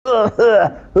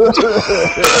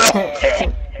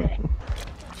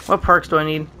What perks do I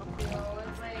need?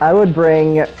 I would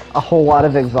bring a whole lot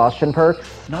of exhaustion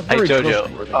perks. Not Hey very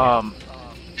Jojo,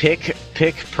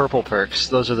 pick purple perks.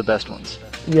 Those are the best ones.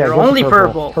 Yeah, They're go only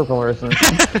purple. Purple versions.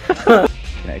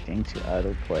 Connecting to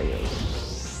other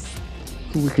players.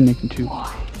 Who we connecting to?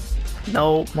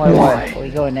 No. Why? Where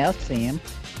you going now, Sam?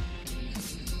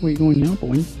 Where you going now,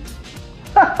 boy?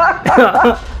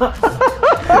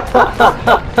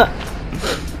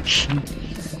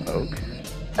 Oak.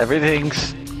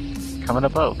 Everything's coming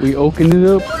up oak. We opened it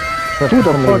up. Who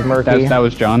the fuck? Murky. That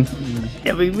was John.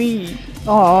 Yeah, be me.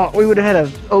 Oh, we would have had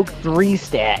an oak 3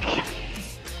 stack.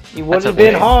 It would have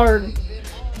okay. been hard.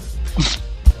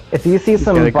 If you see got a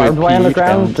some good barbed wire on the pH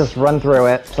ground, balance. just run through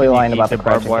it. Play Can you line eat about the the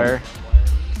barbed crouching. wire?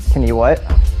 Can you what?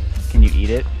 Can you eat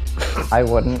it? I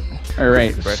wouldn't.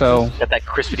 Alright, so Got that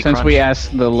crispy since crunch. we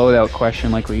asked the loadout question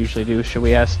like we usually do, should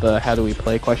we ask the how do we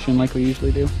play question like we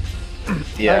usually do?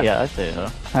 Yeah. Oh, yeah, I'd say so.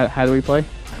 How do we play?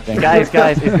 Thank you.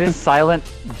 Guys, is this Silent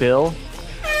Bill?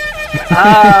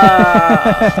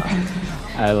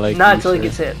 I like Not you, until he sir.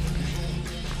 gets hit.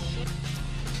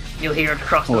 You'll hear it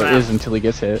across the Well, it map. is until he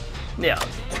gets hit. Yeah.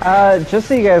 Just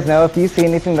so you guys know, if you see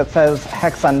anything that says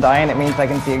Hex Undying, it means I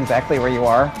can see exactly where you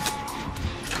are.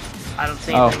 I don't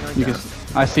see Oh, anything like you that.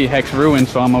 can. I see Hex Ruin,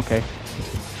 so I'm okay.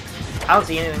 I don't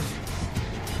see anything.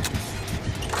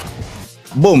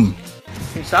 Boom.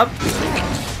 Can you stop?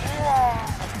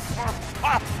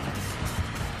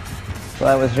 So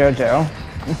that was JoJo.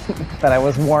 That I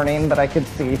was warning, but I could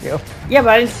see you. Yeah, but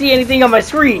I didn't see anything on my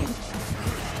screen.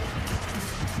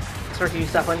 Sir, can you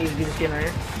stop? I need to do this again right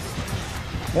here.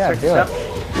 Yeah, Sir, do can you it.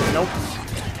 stop? Nope.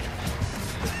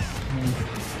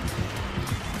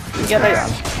 Yeah,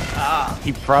 nice. Ah.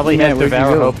 He probably Yeah, has where'd you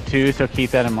Devour go? Hope too, so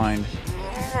keep that in mind.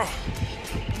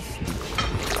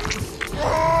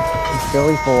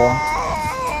 Billy Fool.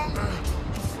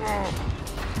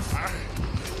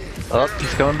 Oh,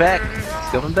 he's coming back.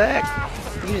 He's coming back.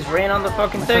 You just ran on the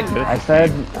fucking thing. I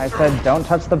said, don't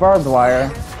touch the barbed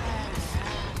wire.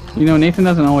 You know, Nathan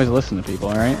doesn't always listen to people,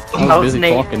 alright? I Oh, was it's busy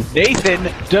Nate. talking.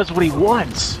 Nathan does what he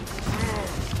wants.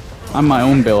 I'm my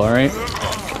own Bill, alright?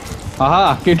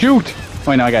 Aha! Get juked!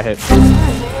 Wait, no, I got hit.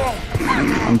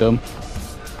 I'm dumb.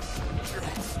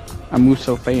 I moved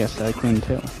so fast that I couldn't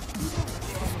tell.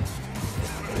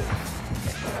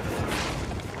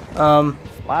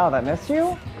 Wow, that missed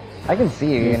you? I can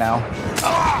see you, you know.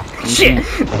 Shit!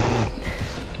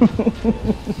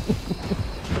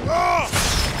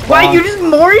 Why, you just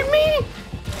moored me?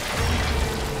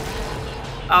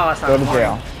 Oh, that's not Go to mooring.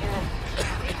 jail.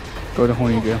 Go to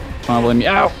horny jail. Come on, let me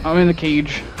out! I'm in the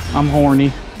cage. I'm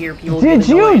horny. Here, people Did get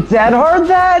you annoyed. dead hard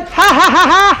that? Ha ha ha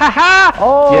ha ha ha!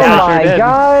 Oh Yeah, I sure my did.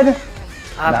 god! I'm-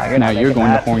 Nah, Now not you're making going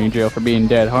that. to horny jail for being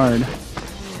dead hard.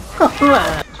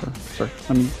 Sir,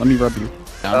 let me rub you.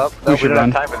 Oh, We no, we should don't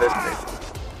run. have time for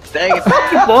this. Dang it.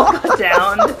 You both got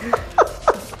downed.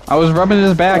 I was rubbing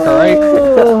his back, alright?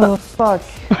 Oh, fuck.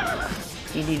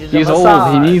 He needed a He's old,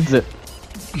 massage. he needs it.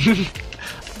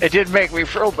 It did make me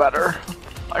feel better.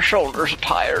 My shoulders are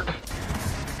tired.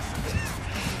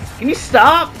 Can you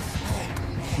stop?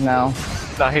 No.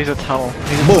 No, he's a tunnel.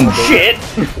 Boom! Shit!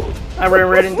 I ran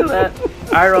right into that.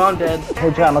 Alright, well, I'm dead.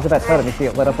 Hey John, look at that totem. You see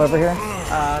it lit up over here?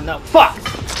 No. Fuck!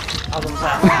 I was almost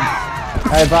out.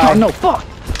 Alright, bye. Oh no, fuck!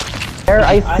 There,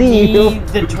 I I see you. need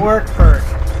the twerk perk.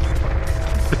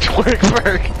 The twerk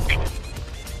perk.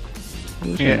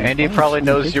 Yeah, Andy probably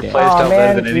knows your Aw, plays Aw don't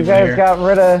live man, in you anyone guys here. got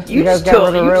rid of you guys got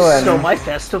rid of You Ruin. stole my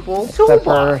festival Except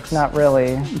for toolbox. not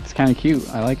really. It's kinda cute,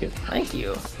 I like it. Thank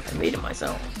you. I made it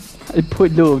myself. I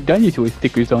put little dinosaur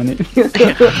stickers on it.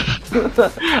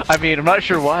 I mean, I'm not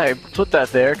sure why I put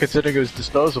that there, considering it was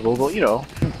disposable, but you know.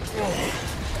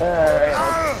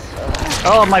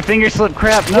 Oh, my finger slipped.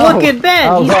 Crap! No. Look at Ben.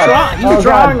 Oh, he's God. he's Oh, God.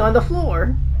 drawing on the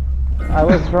floor. I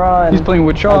was drawing. He's playing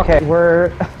with chalk. Okay,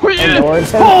 we're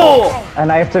indoors, Oh!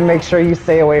 and I have to make sure you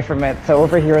stay away from it. So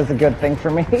over here is a good thing for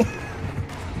me.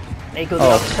 They go the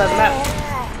opposite side of the map.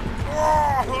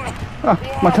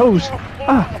 Ah, my toes!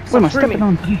 Ah, what am I screaming. stepping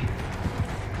on?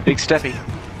 Big Steppy.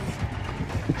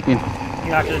 In.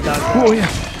 You're not gonna dodge. Oh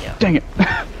yeah. Dang it.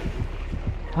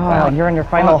 Oh, and you're on your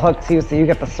final hook too, so you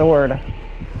get the sword.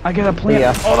 I got a plant.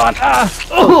 Yeah. Hold on. Ah!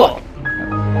 Oh!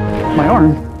 My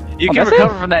arm. You Oh, can that's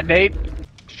recover from that, Nate.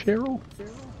 Cheryl.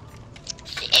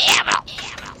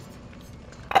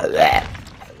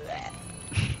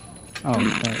 Oh,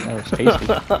 that was tasty.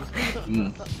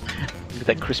 Look at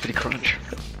that crispity crunch.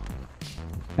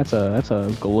 That's a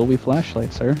glowy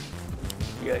flashlight, sir.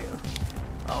 Yeah.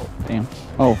 Oh. Damn.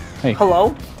 Oh, hey.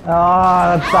 Hello?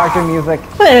 Ah, that's doctor music.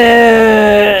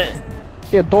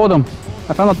 Yeah, told him.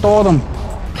 I found a totem.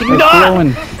 Can you It's not?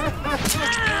 glowing.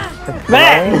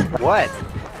 Man! What?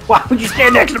 Why would you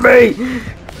stand next to me?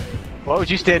 Why would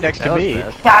you stand next to me?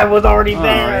 I was already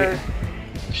there.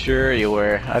 Sure you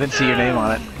were. I didn't see your name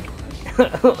on it.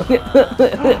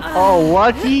 Oh,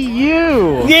 lucky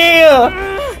you! Yeah!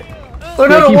 Look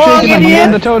Yeah, how to keep walk, shaking him. I'm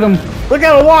getting the idiot! totem. Look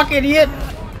how to walk, idiot!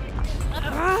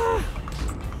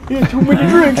 Yeah, too many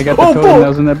drinks. I got the Oh, totem that fuck.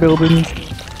 was in that building.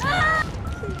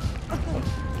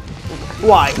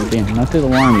 Why? Damn, not to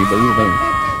alarm you, but you're there.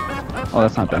 Oh,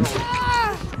 that's not them.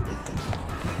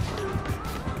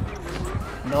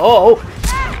 No!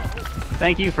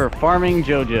 Thank you for farming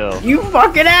JoJo. You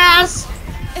fucking ass!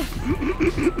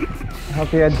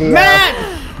 Hope you had DS.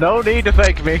 Matt! No need to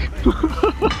thank me.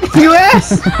 You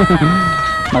ass!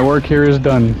 My work here is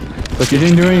done. But you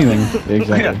didn't do anything.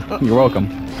 Exactly. You're welcome.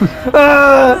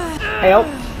 Help!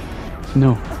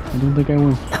 No, I don't think I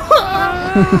will.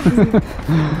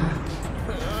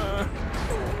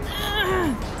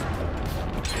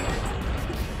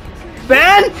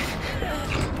 Ben!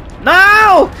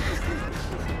 No!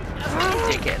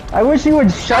 I wish you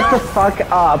would shut the fuck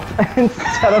up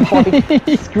instead of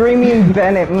like screaming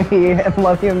Ben at me and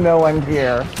let him know I'm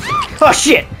here. Oh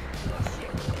shit!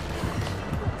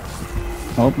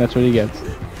 Oh, that's what he gets.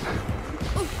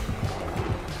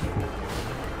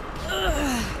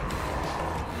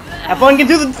 Have fun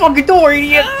getting through the fucking door,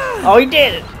 idiot! Oh, you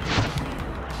did it!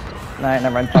 Alright,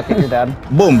 never mind. Fuck it, you're dead.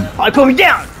 Boom! I put me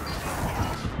down!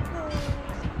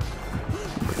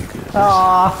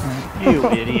 Aww. You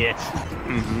idiot.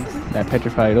 That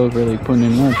petrified oak really putting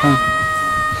in work, huh?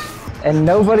 And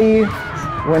nobody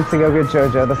went to go get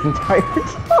JoJo this entire time.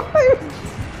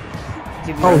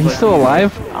 Oh, he's still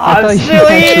alive? I'm I thought still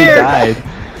he actually here! died.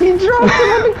 He dropped him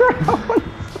on the ground.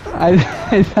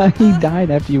 I thought he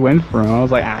died after you went for him. I was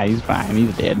like, ah, he's fine.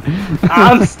 He's dead.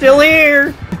 I'm still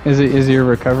here! Is your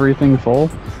recovery thing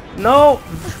full? No!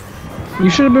 You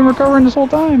should have been recovering this whole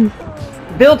time.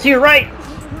 Bill, to your right!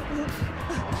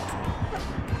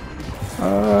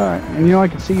 And you know I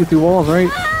can see you through walls, right?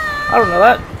 I don't know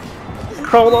that.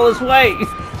 Crawled all this way!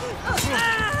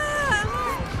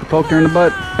 Poked her in the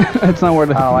butt. That's not where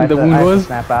the, Oh, I the have wound to was.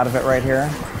 snap out of it right here.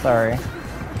 Sorry.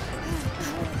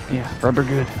 Yeah, rubber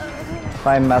good. If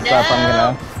I mess up,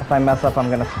 I'm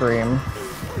gonna scream.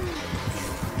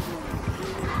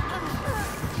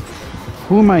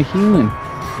 Who am I healing?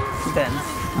 Ben. I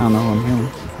don't know who I'm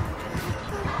healing.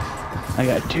 I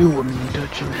got two women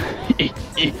touching.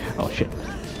 Oh shit.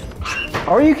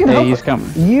 Or you can Hey, help. he's coming.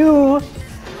 You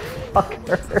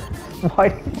fucker. Why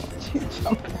didn't you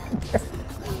jump in there?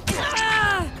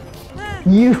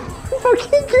 You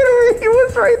fucking kidding me? He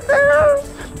was right there.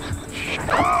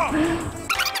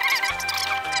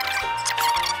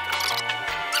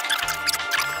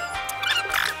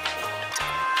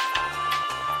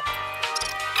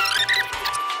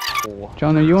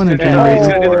 John, are you on the He's generator?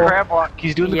 gonna do the crab walk.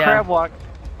 He's doing the Yeah. crab walk.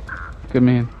 Good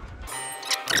man.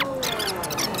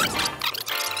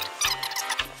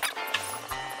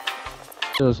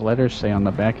 Those letters say on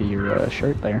the back of your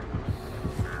shirt there.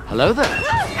 Hello there.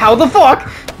 How the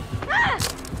fuck?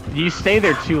 You stay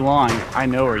there too long, I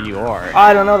know where you are.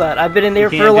 I don't know that. I've been in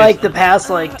there You for can't like just- the past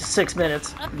like 6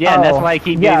 minutes. Yeah, and that's Oh, why I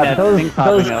keep getting yeah, that those thing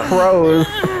popping up. crows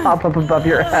pop up above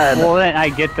your head. Well, then I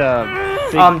get the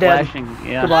big I'm dead. flashing.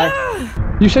 Yeah. Goodbye.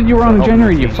 You said you were on the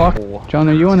generator, you fuck. John,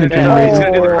 are you on the He's generator?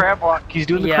 gonna do the crab walk. He's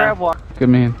doing the Yeah. crab walk. Good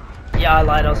man. Yeah, I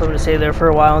lied. I was hoping to stay there for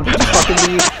a while and just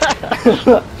fucking leave.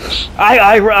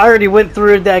 I already went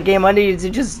through that game. I needed to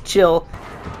just chill.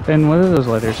 Ben, what do those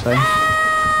letters say?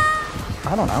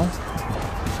 I don't know.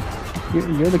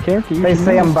 You're the character. You They should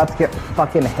say know. I'm about to get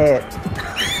fucking hit.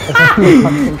 That's what they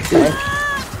fucking say.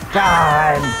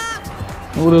 God.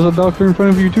 Oh, there's a doctor in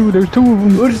front of you too. There's two of them.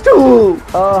 Who's two?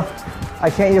 I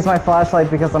can't use my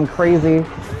flashlight because I'm crazy.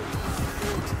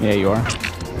 Yeah, you are.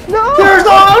 No! There's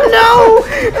oh no!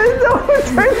 No,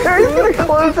 it's right there. He's gonna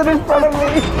close it in front of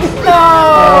me.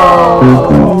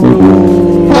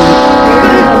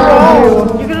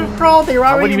 You could have crawled there.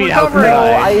 Why were What do you you mean, how could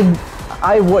recovering? No,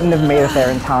 I wouldn't have made it there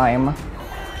in time.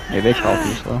 Yeah, they crawl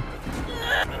too slow.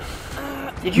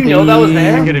 Did you know that was You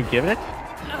there? could have given it?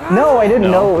 No, I didn't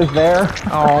know it was there.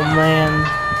 Oh man.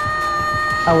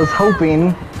 I was hoping.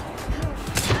 Look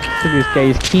at this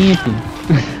guy's camping.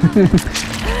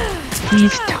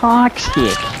 He's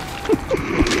toxic.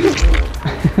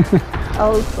 I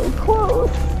was so close.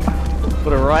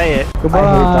 What a riot. Goodbye. I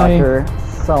hate Doctor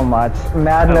so much.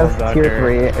 Madness Oh, Tier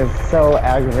Doctor. 3 is so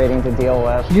aggravating to deal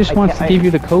with. He just wants to give you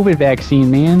the COVID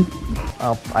vaccine, man.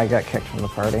 Oh, I got kicked from the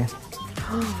party.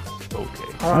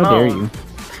 Okay. How dare you?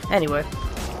 Anyway.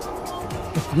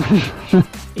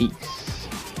 Ace.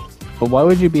 But why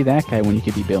would you be that guy when you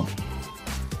could be Bill?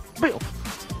 Bill.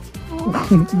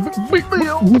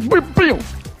 Bill.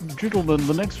 Gentlemen,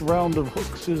 the next round of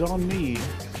hooks is on me.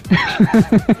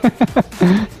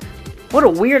 What a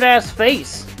weird ass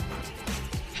face.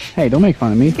 Hey, don't make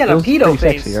fun of me. He's got a Bill's pedo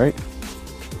pretty face. sexy, right?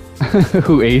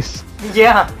 Who, Ace?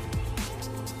 Yeah.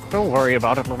 Don't worry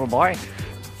about it, little boy.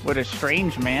 Would a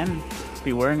strange man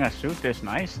be wearing a suit this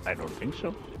nice? I don't think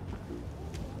so.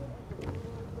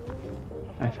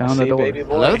 I found a door. Baby boy.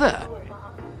 Hello there.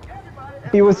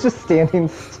 He was just standing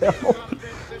still.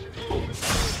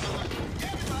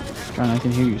 John, I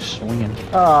can hear you swinging.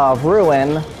 Oh,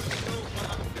 ruin.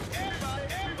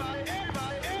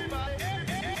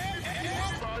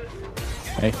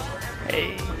 Hey.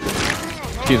 Hey.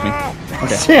 Excuse me.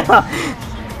 Okay.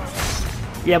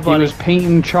 Yeah, He buddy. was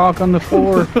painting chalk on the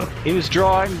floor. He was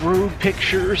drawing rude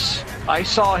pictures. I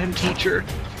saw him, teacher.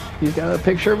 He's got a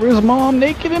picture of his mom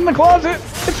naked in the closet.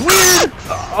 It's weird.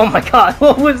 Oh my god,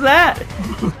 what was that?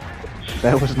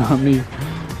 That was not me.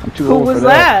 I'm too Who old was for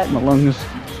that. that? My lungs.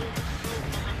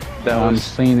 That I'm was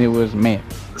saying it was Matt.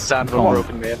 the sound of a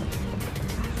broken man.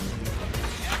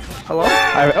 Hello?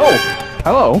 Oh,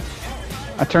 hello.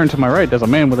 I turned to my right. There's a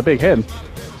man with a big head.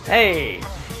 Hey.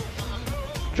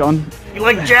 John, You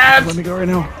like let jabs? me go right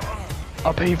now.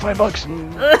 I'll pay you $5.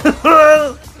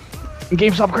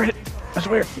 GameStop credit. I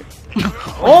swear.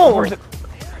 Oh! Worth it.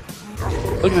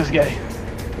 Look at this guy.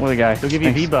 What a guy. He'll give you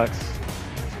Thanks. V-Bucks.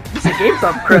 It's a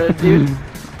GameStop credit, dude.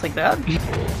 Take that.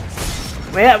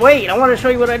 Wait, I want to show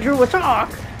you what I drew with chalk.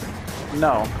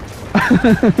 No.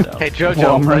 Hey, Jojo,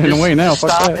 Well, I'm running just away now, fuck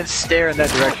Stop that. and stare in that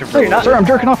direction for No, a you're not. Sir, I'm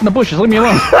jerking off in the bushes. Leave me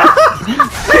alone.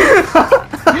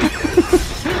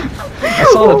 I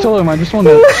saw the toe of him. I just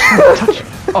wanted to touch it.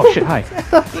 Oh shit! Hi.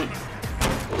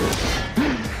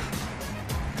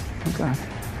 Oh god.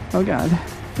 Oh god.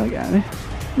 Oh god.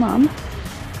 Mom.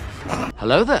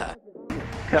 Hello there.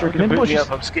 Jerking in Boot me bushes.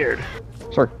 up, I'm scared.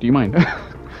 Sir, do you mind? I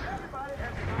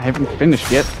haven't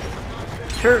finished yet.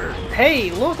 Sure.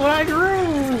 Hey, look what I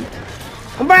drew.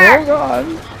 Come Oh back. god.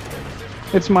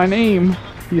 It's my name.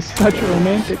 He's such a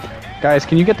romantic. Guys,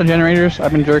 can you get the generators?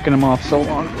 I've been jerking them off so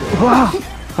long.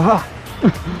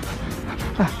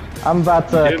 I'm about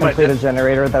to Dude, my complete a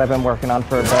generator that I've been working on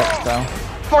for a bit, so.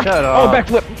 Fuck! Shut Oh, up.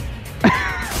 backflip!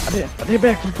 I did a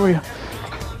backflip for you.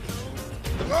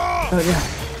 Yeah.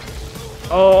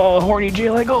 Oh, horny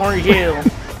Jill, I go. Horny Hill.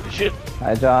 Shit,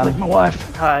 Hi, John. my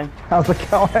wife. Hi. How's it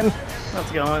going? How's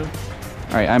it going?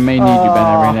 Alright, I may need you, Ben.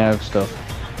 I ran out of stuff.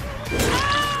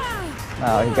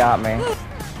 Oh, he got me.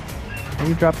 Can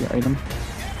you drop your item?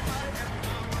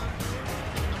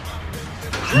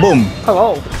 Boom!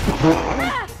 Hello.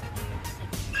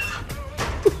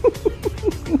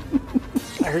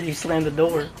 I heard you slam the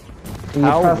door. Can you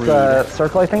How press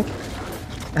circle, I think?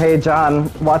 Hey,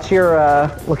 John, watch your,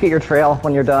 look at your trail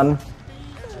when you're done.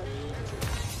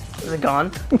 Is it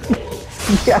gone?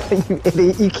 Yeah, you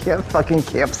idiot, you can't fucking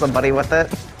camp somebody with it.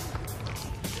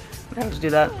 Yeah, just do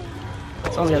that.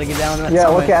 Someone's gotta get down in that Yeah,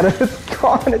 somewhere. look at it, it's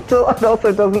gone until it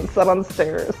also doesn't sit on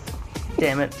stairs.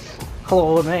 Damn it.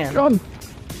 Hello, old man. John,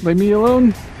 leave me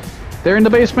alone. They're in the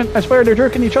basement. I swear they're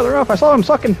jerking each other off. I saw them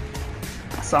sucking.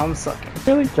 I saw him sucking.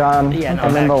 Really? John, Yeah, no, I'm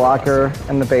in the actually, locker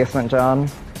in the basement, John.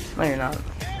 No, you're not.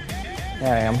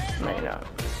 Yeah, I am. No, you're not.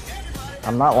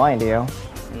 I'm not lying to you.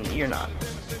 You're not.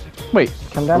 Wait,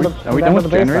 Come down are we, to, are we come done down with to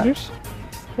the the basement.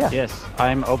 generators? Yes,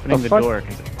 I'm opening The the fuck? door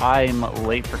because I'm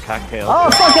late for cocktails.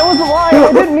 Oh, fuck, it was a lie!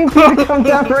 I didn't mean for you to come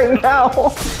down right now!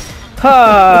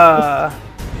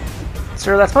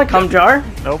 Sir, that's my cum jar.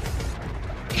 Nope.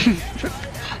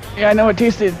 Yeah, I know it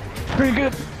tasted pretty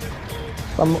good.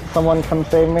 Someone come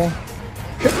save me.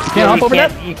 Can't hop over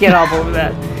that? You can't hop over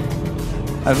that.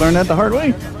 I've learned that the hard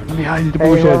way. I'm behind the Hey,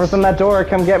 bushes. whoever's in that door,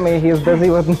 come get me. He's busy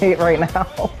with Nate right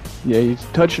now. Yeah, he's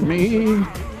touching me. In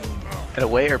a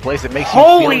way or place that makes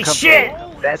Holy you feel shit!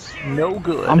 uncomfortable. That's no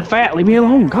good. I'm fat. Leave me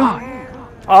alone. God.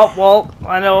 Oh, well,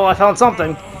 I know I found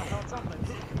something.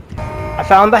 I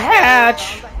found the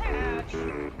hatch!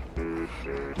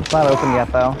 It's not open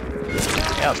yet, though.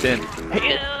 Yeah, Ben.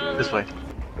 Hey, this way.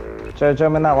 Jojo,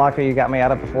 I'm in that locker you got me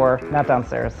out of before. Not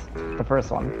downstairs. The first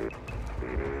one.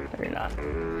 No, you're not.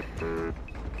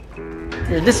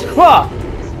 You're this. Whoa!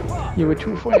 You were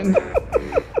too friend.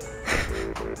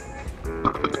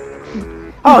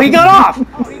 Oh, he got off!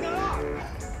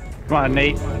 Come on,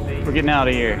 Nate. We're getting out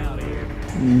of here.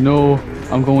 No,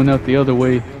 I'm going out the other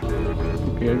way.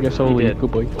 Okay, I guess I'll You leave. did.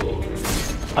 Goodbye.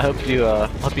 I hope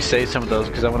you save some of those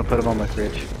because I want to put them on my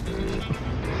fridge.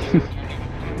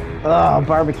 Oh,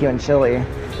 barbecue and chili. Oh,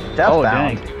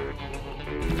 Deathbound. dang.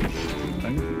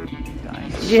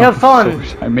 Did you have fun?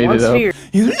 I made One it up. sphere.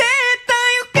 You let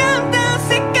you count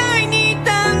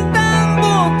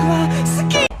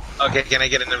Okay, can I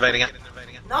get an invite again?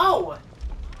 No!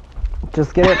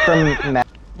 Just get it from Matt.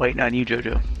 Waiting on you,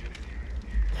 Jojo.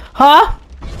 Huh?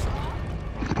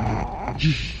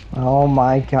 Oh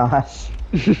my gosh.